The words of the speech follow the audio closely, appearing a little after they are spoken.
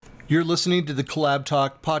You're listening to the Collab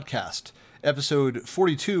Talk podcast, episode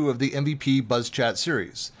 42 of the MVPbuzzChat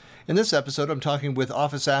series. In this episode, I'm talking with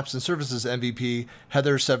Office Apps and Services MVP,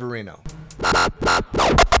 Heather Severino.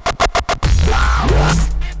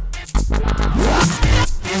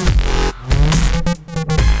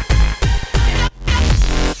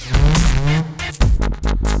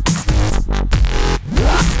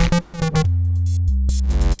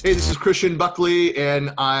 Hey, this is Christian Buckley,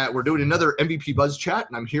 and we're doing another MVP Buzz Chat,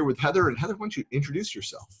 and I'm here with Heather. And Heather, why don't you introduce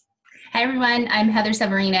yourself? Hi, everyone. I'm Heather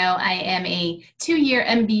Severino. I am a 2-year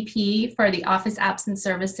MVP for the Office Apps and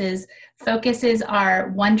Services. Focuses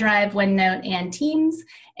are OneDrive, OneNote, and Teams,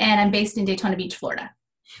 and I'm based in Daytona Beach, Florida.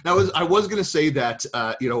 Now, I was going to say that,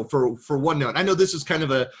 for OneNote, I know this is kind of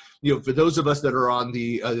a, for those of us that are on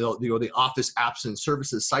the Office Apps and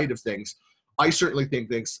Services side of things, I certainly think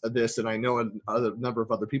this, and I know a number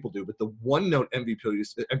of other people do, but the OneNote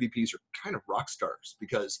MVPs are kind of rock stars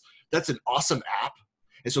because that's an awesome app.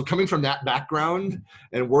 And so coming from that background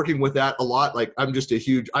and working with that a lot, like I've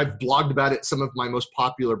blogged about it. Some of my most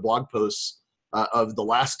popular blog posts of the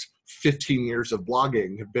last 15 years of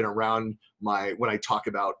blogging have been around when I talk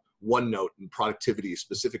about OneNote and productivity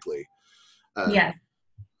specifically. Yes.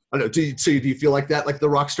 I don't know. Do you feel like that, like the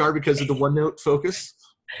rock star because of the OneNote focus?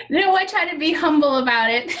 No, I try to be humble about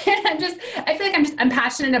it. I feel like I'm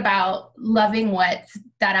passionate about loving what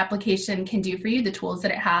that application can do for you, the tools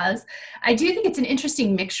that it has. I do think it's an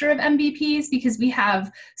interesting mixture of MVPs because we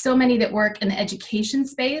have so many that work in the education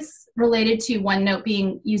space related to OneNote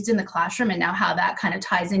being used in the classroom and now how that kind of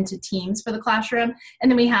ties into Teams for the classroom. And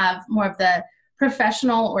then we have more of the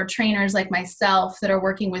professional or trainers like myself that are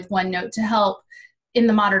working with OneNote to help in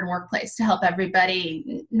the modern workplace, to help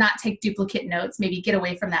everybody not take duplicate notes, maybe get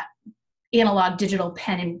away from that analog digital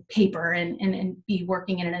pen and paper and be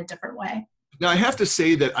working in a different way. Now I have to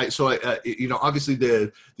say that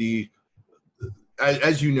obviously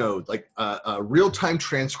as you know, like real-time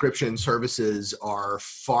transcription services are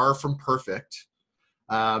far from perfect.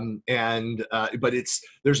 But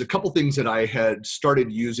there's a couple things that I had started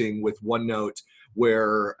using with OneNote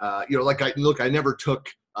where, I never took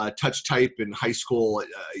touch type in high school,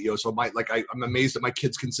 so I'm amazed that my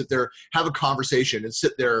kids can sit there, have a conversation and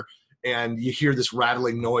sit there and you hear this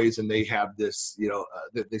rattling noise and they have this,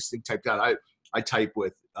 this thing typed out. I type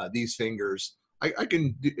with these fingers. I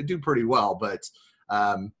can do pretty well, but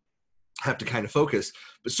have to kind of focus.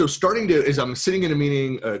 But so as I'm sitting in a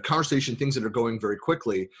meeting, a conversation, things that are going very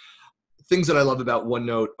quickly, things that I love about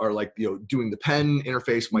OneNote are like, doing the pen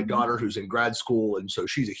interface. My daughter who's in grad school, and so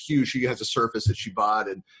she has a Surface that she bought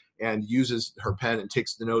and uses her pen and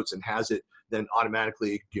takes the notes and has it then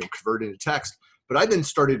automatically convert into text. But I then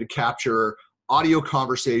started to capture audio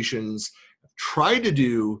conversations, try to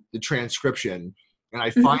do the transcription, and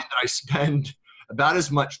I find that I spend about as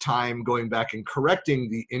much time going back and correcting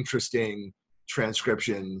the interesting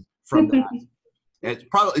transcription from that. And it's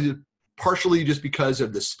probably partially just because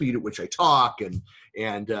of the speed at which I talk and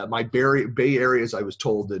my Bay Area, as I was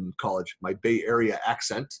told in college, my Bay Area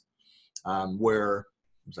accent, where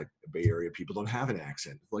it's like Bay Area people don't have an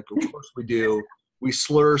accent. Like, of course we do. We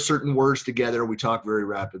slur certain words together. We talk very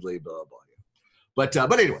rapidly, blah, blah.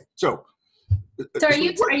 But anyway, So are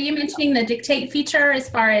you mentioning the dictate feature as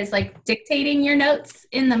far as like dictating your notes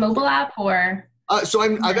in the mobile app, or?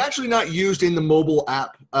 I've actually not used in the mobile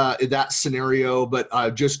app that scenario, but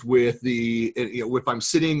just with if I'm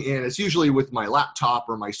sitting in, it's usually with my laptop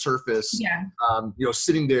or my Surface,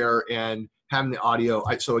 sitting there and having the audio.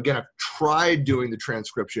 So again, I've tried doing the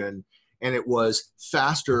transcription and it was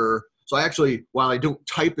faster. So while I don't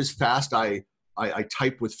type as fast, I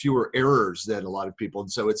type with fewer errors than a lot of people.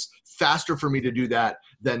 And so it's faster for me to do that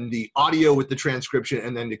than the audio with the transcription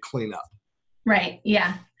and then to clean up. Right.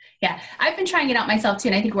 Yeah. Yeah, I've been trying it out myself too,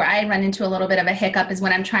 and I think where I run into a little bit of a hiccup is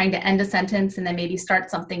when I'm trying to end a sentence and then maybe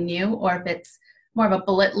start something new, or if it's more of a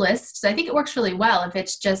bullet list. So I think it works really well if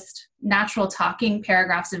it's just natural talking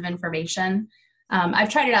paragraphs of information. I've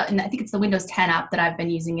tried it out, and I think it's the Windows 10 app that I've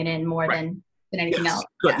been using it in more than anything else.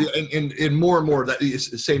 Good. Yeah. And more that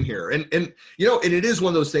is the same here. And it is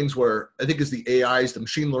one of those things where I think as the AIs, the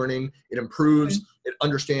machine learning, it improves, it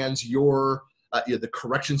understands your the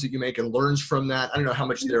corrections that you make and learns from that. I don't know how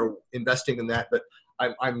much they're investing in that, but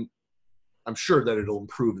I'm sure that it'll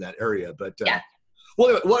improve that area. But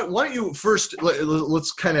well, why don't you first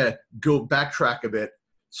let's kind of go backtrack a bit.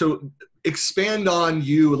 So expand on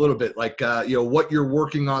you a little bit, like what you're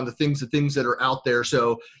working on, the things that are out there.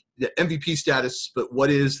 So the MVP status, but what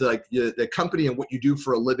is the company and what you do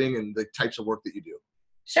for a living and the types of work that you do?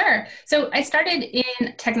 Sure. So I started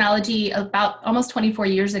in technology about almost 24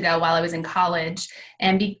 years ago while I was in college,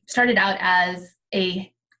 and started out as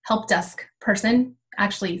a help desk person,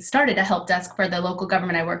 actually started a help desk for the local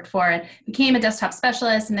government I worked for, and became a desktop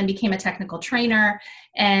specialist, and then became a technical trainer.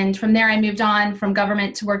 And from there, I moved on from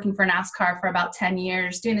government to working for NASCAR for about 10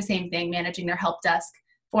 years, doing the same thing, managing their help desk,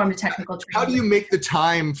 formed a technical trainer. How do you make the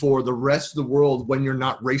time for the rest of the world when you're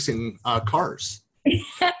not racing cars?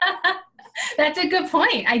 That's a good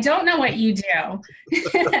point. I don't know what you do.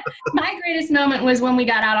 My greatest moment was when we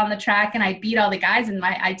got out on the track and I beat all the guys in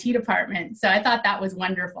my IT department. So I thought that was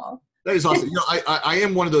wonderful. That is awesome. I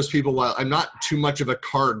am one of those people. I'm not too much of a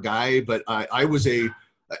car guy, but I was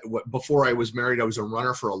before I was married, I was a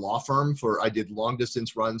runner for a law firm. I did long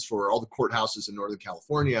distance runs for all the courthouses in Northern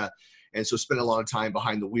California. And so spent a lot of time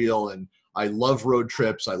behind the wheel, and I love road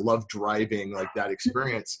trips. I love driving, like that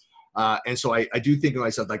experience. And so I do think of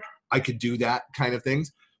myself, like I could do that kind of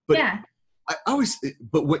things, but yeah.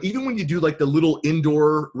 Even when you do like the little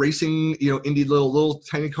indoor racing, indie little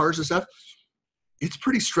tiny cars and stuff, it's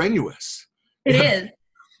pretty strenuous. It is.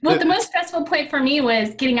 Well, the most stressful point for me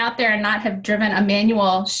was getting out there and not have driven a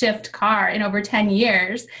manual shift car in over 10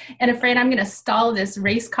 years and afraid I'm going to stall this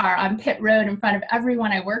race car on pit road in front of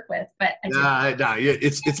everyone I work with. But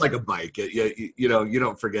it's like a bike. You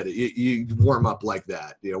don't forget it. You warm up like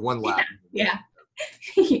that, one lap. Yeah.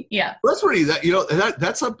 Yeah. Well, that's pretty,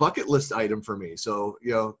 that's a bucket list item for me. So,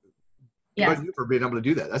 yes. Thank you for being able to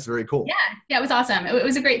do that. That's very cool. Yeah, it was awesome. It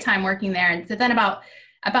was a great time working there. And so then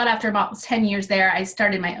after about 10 years there, I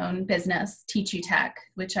started my own business, Teach You Tech,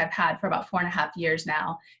 which I've had for about 4.5 years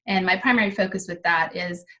now. And my primary focus with that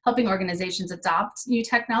is helping organizations adopt new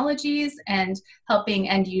technologies and helping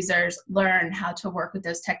end users learn how to work with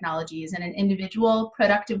those technologies in an individual,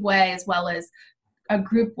 productive way, as well as a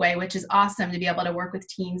group way, which is awesome to be able to work with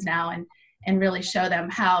teams now and really show them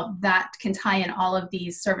how that can tie in all of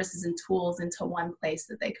these services and tools into one place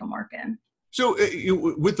that they can work in. So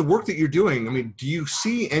with the work that you're doing, do you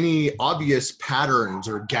see any obvious patterns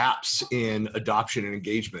or gaps in adoption and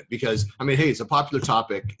engagement? Because, hey, it's a popular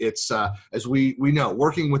topic. It's, as we know,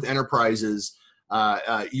 working with enterprises,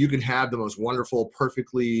 you can have the most wonderful,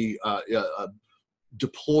 perfectly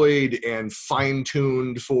deployed and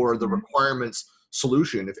fine-tuned for the requirements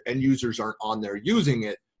solution. If end users aren't on there using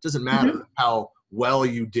it, doesn't matter how well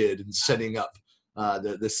you did in setting up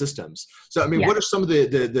the systems. So, what are some of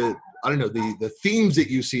the themes that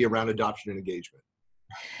you see around adoption and engagement?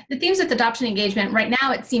 The themes with adoption and engagement, right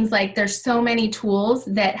now it seems like there's so many tools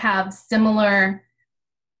that have similar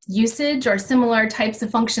usage or similar types of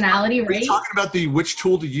functionality, right? Are you talking about the which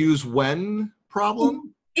tool to use when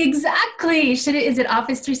problem? Exactly. Is it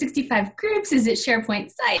Office 365 groups? Is it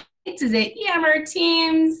SharePoint sites? Is it Yammer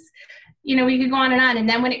Teams? We could go on and on. And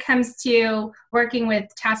then when it comes to working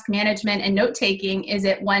with task management and note-taking, is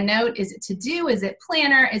it OneNote? Is it To-Do? Is it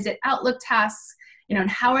Planner? Is it Outlook tasks? And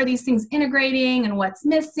how are these things integrating and what's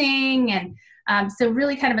missing? And so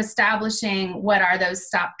really kind of establishing what are those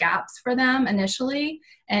stop gaps for them initially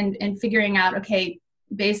and figuring out, okay,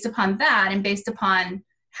 based upon that and based upon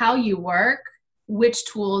how you work, which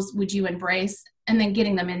tools would you embrace, and then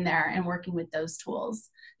getting them in there and working with those tools.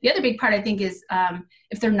 The other big part, I think, is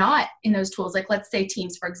if they're not in those tools, like let's say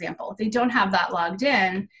Teams, for example, if they don't have that logged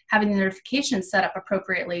in, having the notifications set up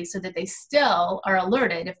appropriately so that they still are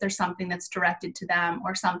alerted if there's something that's directed to them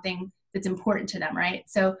or something that's important to them, right?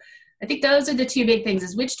 So I think those are the two big things,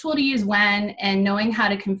 is which tool to use when and knowing how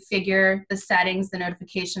to configure the settings, the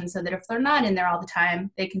notifications, so that if they're not in there all the time,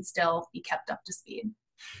 they can still be kept up to speed.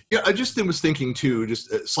 Yeah, I just was thinking too,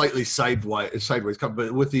 just slightly sideways,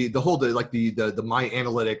 but with the whole the my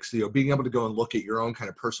analytics, being able to go and look at your own kind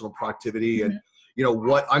of personal productivity and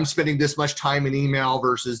what I'm spending this much time in email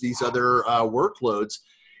versus these other workloads,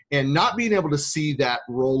 and not being able to see that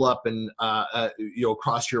roll up and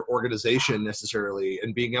across your organization necessarily,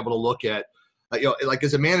 and being able to look at like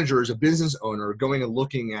as a manager, as a business owner, going and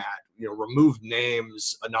looking at remove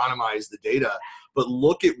names, anonymize the data, but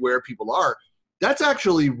look at where people are. That's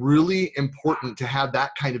actually really important to have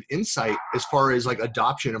that kind of insight as far as like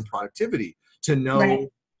adoption and productivity, to know, right.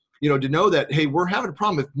 To know that, hey, we're having a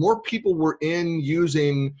problem. If more people were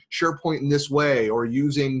using SharePoint in this way or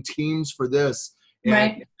using Teams for this, and,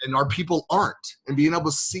 right. and our people aren't, and being able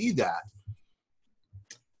to see that.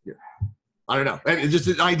 Yeah. I don't know. It's just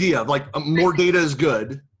an idea of like more data is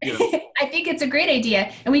good. I think it's a great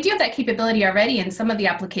idea. And we do have that capability already in some of the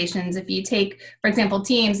applications. If you take, for example,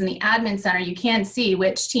 Teams in the admin center, you can see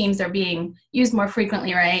which teams are being used more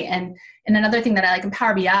frequently, right? And another thing that I like in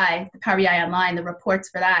Power BI, the Power BI Online, the reports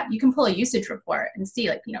for that, you can pull a usage report and see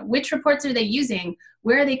which reports are they using?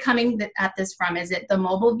 Where are they coming at this from? Is it the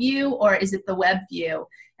mobile view or is it the web view?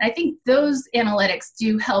 And I think those analytics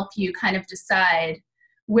do help you kind of decide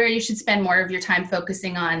where you should spend more of your time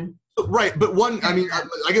focusing on. Right. But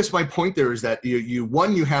I guess my point there is that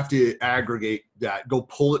you have to aggregate that, go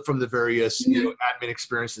pull it from the various, admin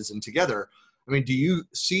experiences and together. I mean, do you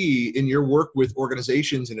see in your work with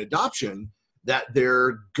organizations in adoption that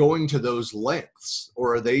they're going to those lengths,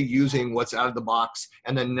 or are they using what's out of the box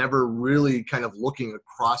and then never really kind of looking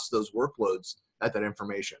across those workloads at that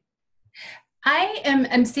information? I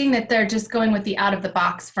am seeing that they're just going with the out of the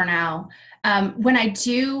box for now. When I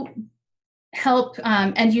do help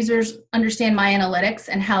end users understand my analytics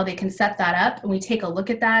and how they can set that up, and we take a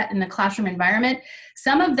look at that in the classroom environment,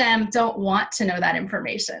 some of them don't want to know that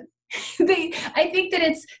information. I think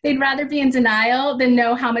that they'd rather be in denial than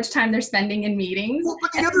know how much time they're spending in meetings. Well,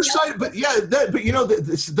 but the other side,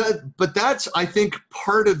 but that's, I think,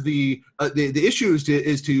 part of the issue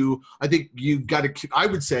is to I think you've got to, I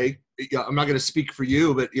would say, I'm not going to speak for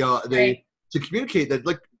you, but right. To communicate that,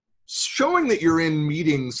 like, showing that you're in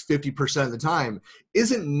meetings 50% of the time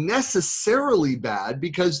isn't necessarily bad,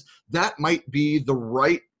 because that might be the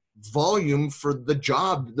right volume for the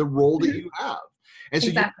job, the role that you have. And so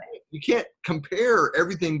exactly. you can't compare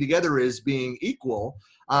everything together as being equal.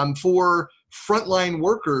 For frontline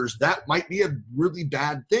workers, that might be a really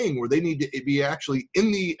bad thing, where they need to be actually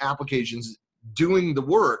in the applications doing the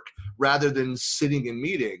work rather than sitting in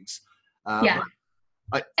meetings. I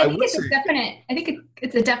think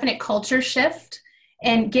it's a definite culture shift,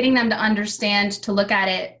 and getting them to understand, to look at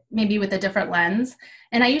it maybe with a different lens.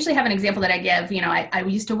 And I usually have an example that I give. I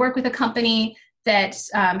used to work with a company that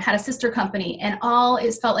had a sister company, and all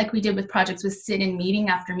it felt like we did with projects was sit in meeting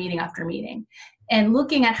after meeting after meeting, and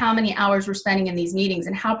looking at how many hours we're spending in these meetings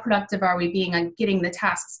and how productive are we being on getting the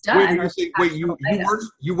tasks done.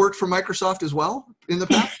 You worked for Microsoft as well in the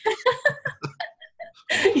past?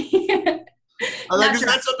 Yeah.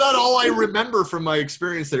 That's about all I remember from my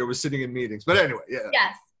experience there, was sitting in meetings. But anyway, yeah.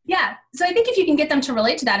 Yes. Yeah. So I think if you can get them to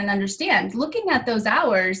relate to that and understand, looking at those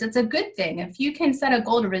hours, it's a good thing. If you can set a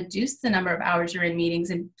goal to reduce the number of hours you're in meetings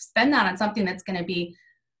and spend that on something that's going to be,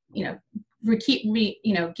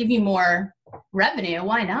 give you more revenue,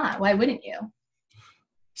 why not? Why wouldn't you?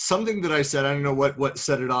 Something that I said, I don't know what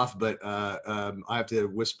set it off, but I have to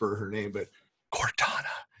whisper her name, but Cortana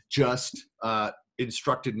just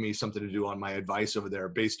instructed me something to do on my advice over there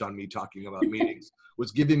based on me talking about meetings,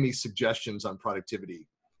 was giving me suggestions on productivity.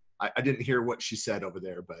 I didn't hear what she said over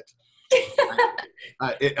there, but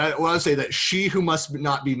I want to say that she who must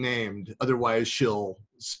not be named, otherwise she'll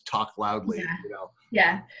talk loudly.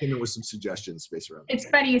 Yeah. And there was some suggestions based around. It's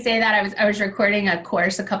funny you say that. I was recording a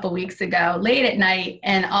course a couple weeks ago, late at night,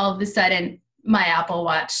 and all of a sudden my Apple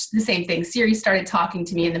Watch, the same thing. Siri started talking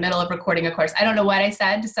to me in the middle of recording a course. I don't know what I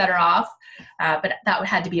said to set her off, but that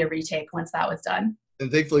had to be a retake once that was done.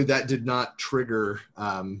 And thankfully that did not trigger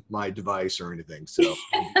my device or anything. So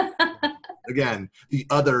again, the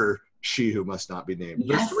other she who must not be named.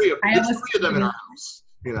 Yes, there's three of them in our house,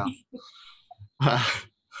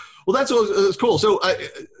 Well, that's cool. So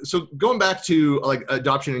going back to like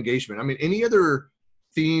adoption engagement, I mean, any other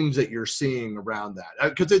themes that you're seeing around that?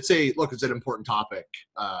 Because it's an important topic.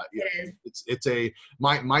 It is. It's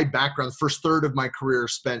my background, the first third of my career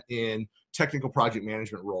spent in technical project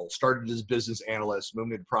management roles. Started as business analyst,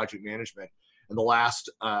 moved into project management. And the last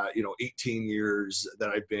 18 years that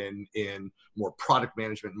I've been in more product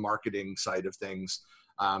management and marketing side of things.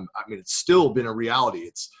 It's still been a reality.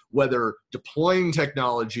 It's whether deploying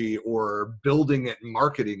technology or building it and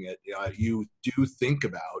marketing it, you do think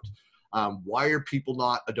about why are people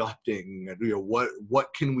not adopting? What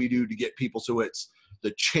can we do to get people so it's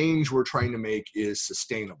the change we're trying to make is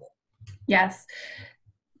sustainable? Yes.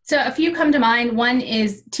 So a few come to mind. One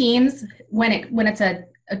is Teams, when it's a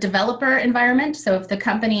developer environment. So if the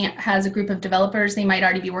company has a group of developers, they might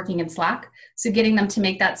already be working in Slack. So getting them to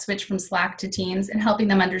make that switch from Slack to Teams and helping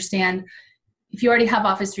them understand, if you already have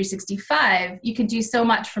Office 365, you can do so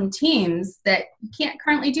much from Teams that you can't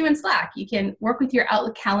currently do in Slack. You can work with your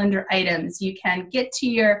Outlook calendar items. You can get to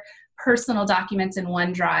your personal documents in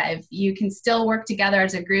OneDrive. You can still work together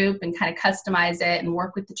as a group and kind of customize it and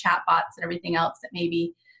work with the chat bots and everything else that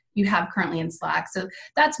maybe you have currently in Slack. So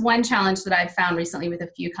that's one challenge that I've found recently with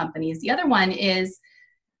a few companies. The other one is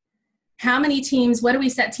how many teams, what do we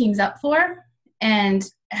set teams up for? And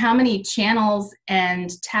how many channels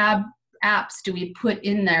and tab apps do we put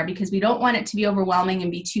in there? Because we don't want it to be overwhelming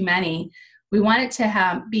and be too many. We want it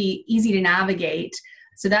to be easy to navigate.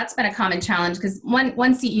 So that's been a common challenge, because one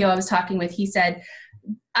CEO I was talking with, he said,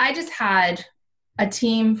 I just had a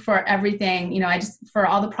team for everything, for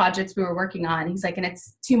all the projects we were working on. He's like, and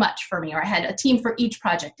it's too much for me. Or I had a team for each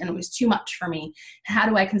project and it was too much for me. How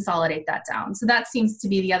do I consolidate that down? So that seems to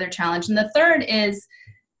be the other challenge. And the third is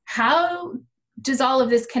how does all of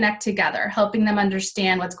this connect together, helping them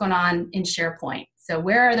understand what's going on in SharePoint? So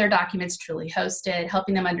where are their documents truly hosted,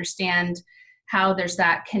 helping them understand how there's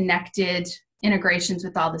that connected integrations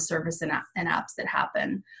with all the service and apps that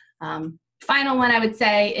happen. Final one I would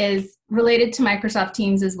say is related to Microsoft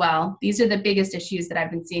Teams as well. These are the biggest issues that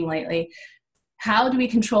I've been seeing lately. How do we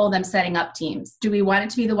control them setting up teams? Do we want it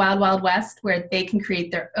to be the wild, wild west where they can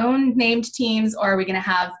create their own named teams, or are we going to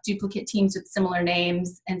have duplicate teams with similar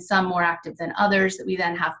names and some more active than others that we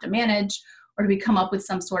then have to manage? Or do we come up with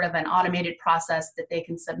some sort of an automated process that they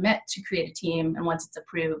can submit to create a team, and once it's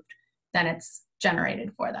approved, then it's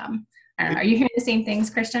generated for them? I don't know. Are you hearing the same things,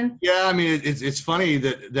 Christian? Yeah, I mean, it's funny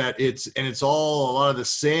that it's all a lot of the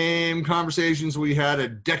same conversations we had a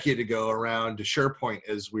decade ago around SharePoint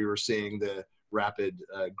as we were seeing the rapid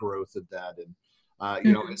growth of that, and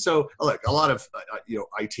and so look, a lot of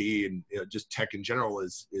IT and just tech in general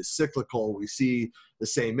is cyclical. We see the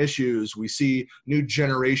same issues. We see new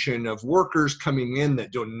generation of workers coming in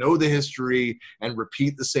that don't know the history and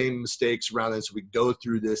repeat the same mistakes around this. We go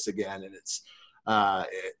through this again, and it's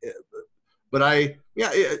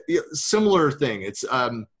similar thing. It's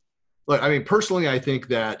look, I mean, personally, I think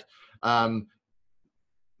that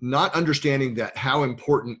not understanding that how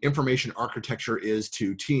important information architecture is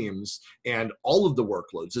to teams and all of the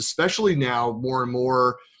workloads, especially now more and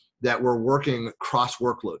more that we're working cross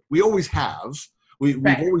workload. We always have. We've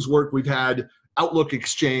always worked. We've had Outlook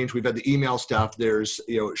Exchange. We've had the email stuff. There's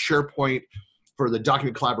SharePoint for the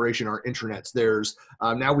document collaboration, our intranets. There's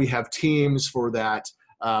now we have Teams for that.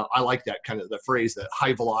 I like that kind of the phrase, that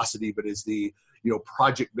high velocity, but is the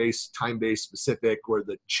project-based, time-based specific, where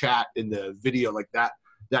the chat and the video like that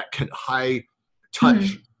kind of high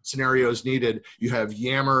touch scenarios needed. You have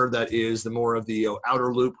Yammer, that is the more of the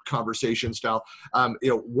outer loop conversation style.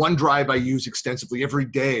 OneDrive I use extensively every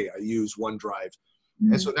day. I use OneDrive.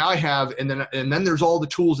 And so now I have, and then there's all the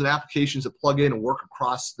tools and applications that plug in and work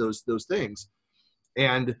across those things.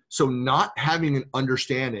 And so not having an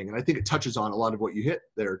understanding, and I think it touches on a lot of what you hit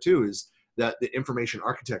there too, is that the information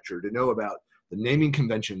architecture, to know about the naming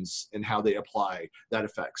conventions and how they apply, that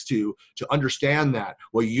affects, to understand that,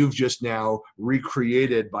 well, you've just now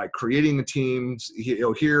recreated by creating the teams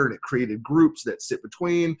here, and it created groups that sit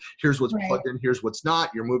between, here's what's plugged in, here's what's not,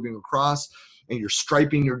 you're moving across, and you're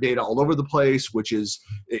striping your data all over the place, which is,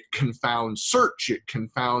 it confounds search, it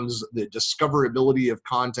confounds the discoverability of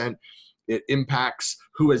content. It impacts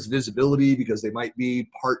who has visibility because they might be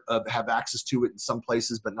have access to it in some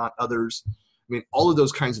places, but not others. I mean, all of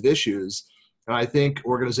those kinds of issues. And I think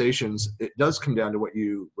organizations, it does come down to what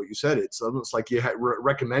you said. It's almost like you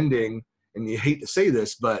recommending, and you hate to say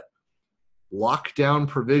this, but lockdown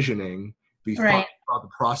provisioning, be thoughtful about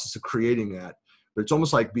the process of creating that. But it's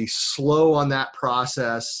almost like be slow on that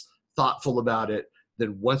process, thoughtful about it.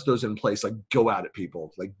 Then once those in place, like go at it,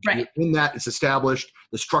 people. Like in that, it's established,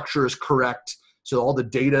 the structure is correct, so all the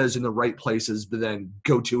data is in the right places, but then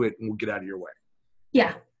go to it and we'll get out of your way.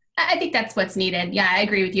 Yeah, I think that's what's needed. Yeah, I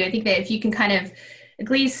agree with you. I think that if you can kind of at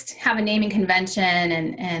least have a naming convention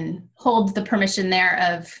and hold the permission there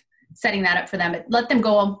of setting that up for them, but let them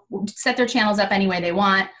go set their channels up any way they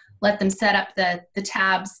want. Let them set up the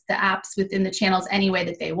tabs, the apps within the channels any way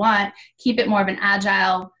that they want. Keep it more of an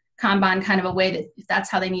agile Kanban kind of a way that if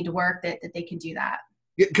that's how they need to work, that they can do that.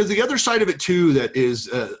 Yeah, because the other side of it too that is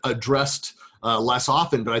addressed less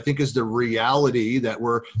often, but I think is the reality that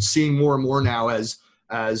we're seeing more and more now as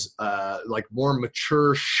like more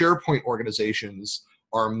mature SharePoint organizations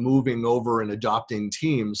are moving over and adopting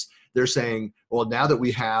Teams. They're saying, well, now that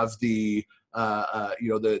we have the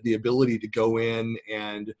ability to go in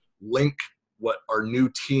and link what our new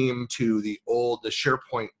team to the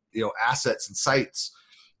SharePoint assets and sites,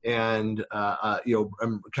 and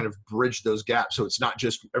kind of bridge those gaps. So it's not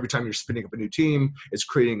just every time you're spinning up a new team, it's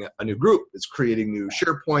creating a new group, it's creating new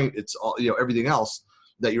SharePoint, it's all everything else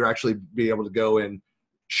that you're actually be able to go and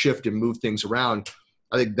shift and move things around.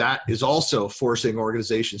 I think that is also forcing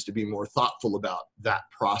organizations to be more thoughtful about that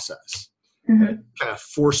process. Kind of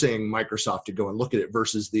forcing Microsoft to go and look at it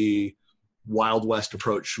versus the Wild West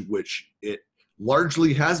approach, which it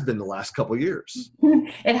largely has been the last couple of years.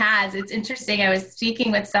 It has. It's interesting. I was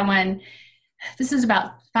speaking with someone, this was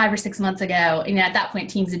about 5 or 6 months ago. And at that point,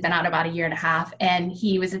 Teams had been out about 1.5 years. And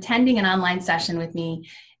he was attending an online session with me.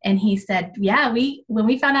 And he said, yeah, when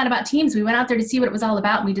we found out about Teams, we went out there to see what it was all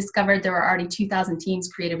about. And we discovered there were already 2,000 teams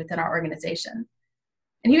created within our organization.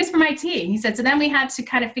 And he was from IT. He said, so then we had to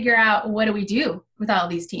kind of figure out, what do we do with all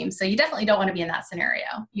these teams? So you definitely don't want to be in that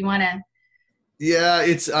scenario. You want to Yeah,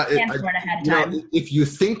 it's Plan for it ahead of time. if you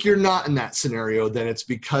think you're not in that scenario, then it's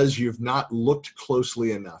because you've not looked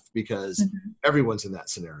closely enough, because everyone's in that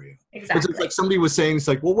scenario. Exactly. It's like somebody was saying, it's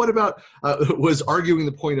like, well, what about was arguing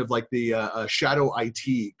the point of like the shadow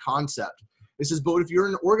IT concept. It says, but if you're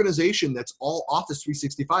an organization that's all Office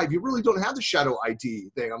 365, you really don't have the shadow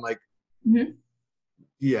IT thing. I'm like,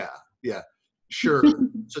 yeah, sure.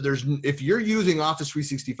 So if you're using Office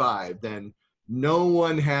 365, then no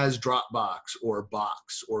one has Dropbox or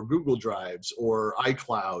Box or Google Drives or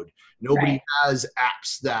iCloud. Nobody has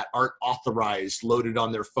apps that aren't authorized loaded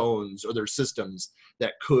on their phones or their systems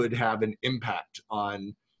that could have an impact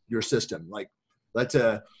on your system. Like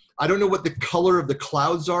I don't know what the color of the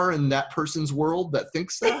clouds are in that person's world that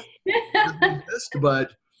thinks that,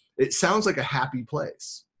 but it sounds like a happy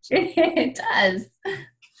place. So. It does.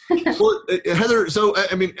 Well, Heather, so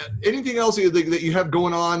I mean, anything else that you have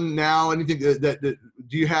going on now? Anything that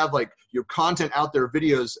do you have, like your content out there,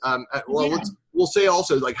 videos? We'll say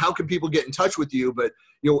also, like, how can people get in touch with you? But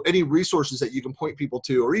any resources that you can point people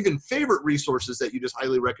to, or even favorite resources that you just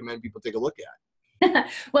highly recommend people take a look at.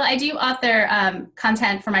 Well, I do author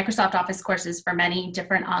content for Microsoft Office courses for many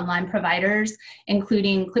different online providers,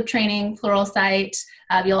 including Clip Training, Pluralsight.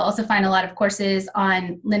 You'll also find a lot of courses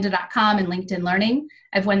on lynda.com and LinkedIn Learning.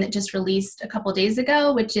 I have one that just released a couple days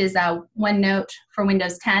ago, which is OneNote for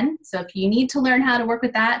Windows 10. So if you need to learn how to work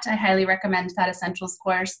with that, I highly recommend that Essentials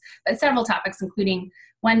course. But several topics, including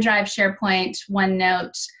OneDrive, SharePoint,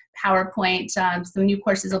 OneNote, PowerPoint. Some new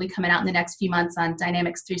courses will be coming out in the next few months on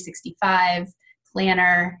Dynamics 365,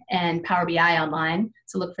 Planner, and Power BI online.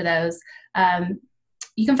 So look for those.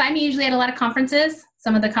 You can find me usually at a lot of conferences.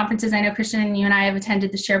 Some of the conferences I know, Christian, you and I have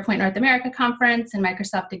attended the SharePoint North America conference and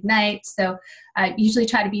Microsoft Ignite. So I usually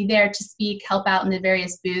try to be there to speak, help out in the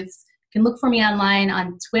various booths. You can look for me online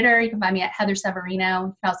on Twitter. You can find me at Heather Severino.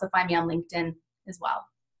 You can also find me on LinkedIn as well.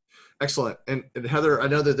 Excellent. And Heather, I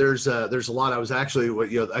know that there's a lot. I was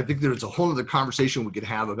actually, I think there's a whole other conversation we could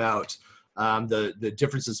have about the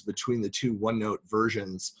differences between the two OneNote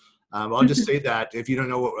versions. I'll just say that if you don't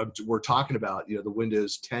know what we're talking about, the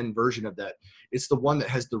Windows 10 version of that, it's the one that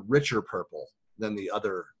has the richer purple than the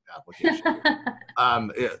other application. I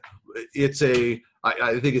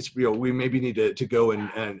think it's, we maybe need to go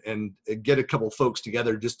and get a couple folks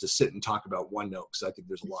together just to sit and talk about OneNote, because I think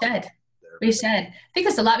there's a lot. We should. I think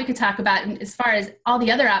there's a lot we could talk about, and as far as all the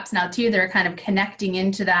other apps now too, they're kind of connecting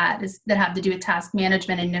into that have to do with task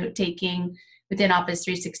management and note taking within Office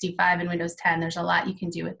 365 and Windows 10. There's a lot you can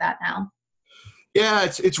do with that now. Yeah,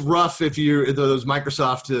 it's rough if you're those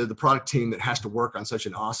Microsoft, the product team that has to work on such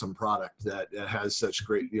an awesome product that has such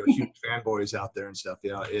great, huge fanboys out there and stuff.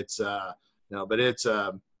 Anyway, it's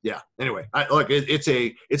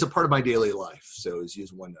a part of my daily life. So is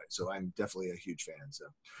use OneNote. So I'm definitely a huge fan. So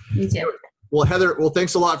me too. Well, Heather,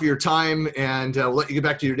 thanks a lot for your time, and we'll let you get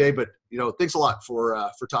back to your day. But thanks a lot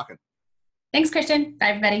for talking. Thanks, Christian. Bye,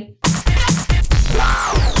 everybody.